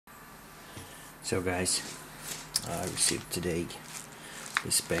So guys, I received today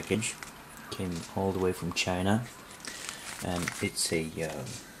this package. Came all the way from China, and it's a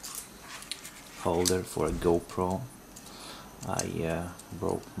holder for a Gopro. I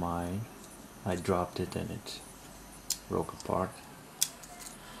broke mine. I dropped it and it broke apart.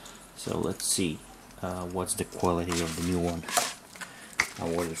 So let's see what's the quality of the new one I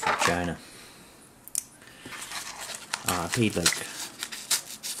ordered from China. I paid like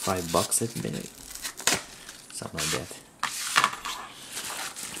 $5 at minute, something like that.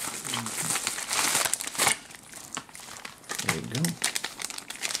 There you go.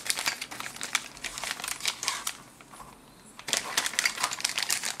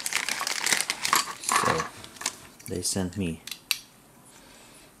 So they sent me.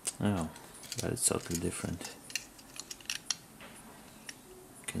 Oh, but it's totally different.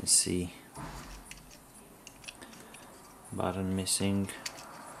 You can see button missing.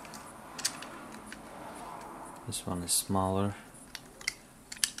 This one is smaller.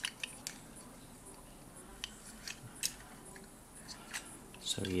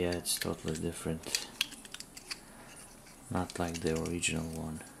 So yeah, it's totally different. Not like the original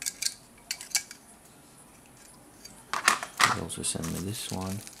one. They also sent me this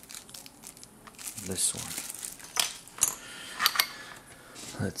one. This one.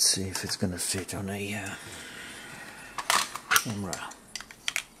 Let's see if it's gonna fit on a camera.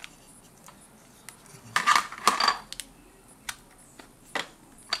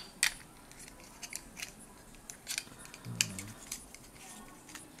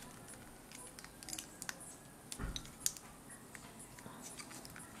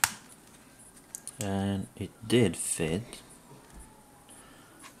 And it did fit,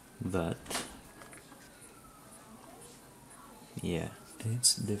 but yeah,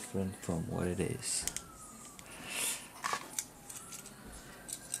 it's different from what it is.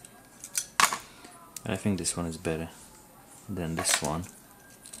 I think this one is better than this one.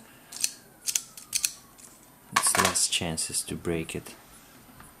 It's less chances to break it,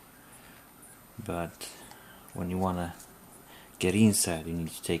 but when you wanna get inside, you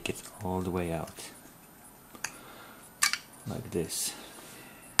need to take it all the way out, like this.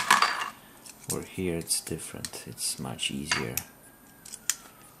 Or here it's different, it's much easier.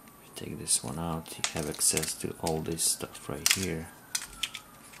 If you take this one out, you have access to all this stuff right here.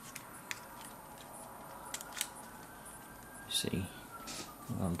 See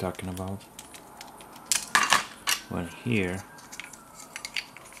what I'm talking about? Well, here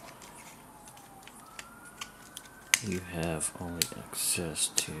you have only access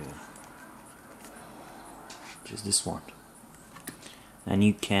to just this one, and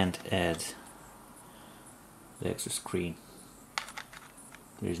you can't add the extra screen.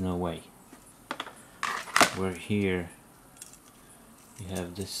 There's no way. Where here you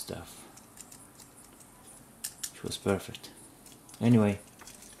have this stuff, which was perfect. Anyway,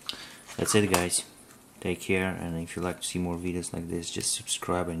 that's it guys. Take care, and if you like to see more videos like this, just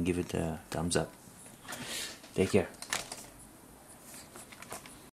subscribe and give it a thumbs up. Take care.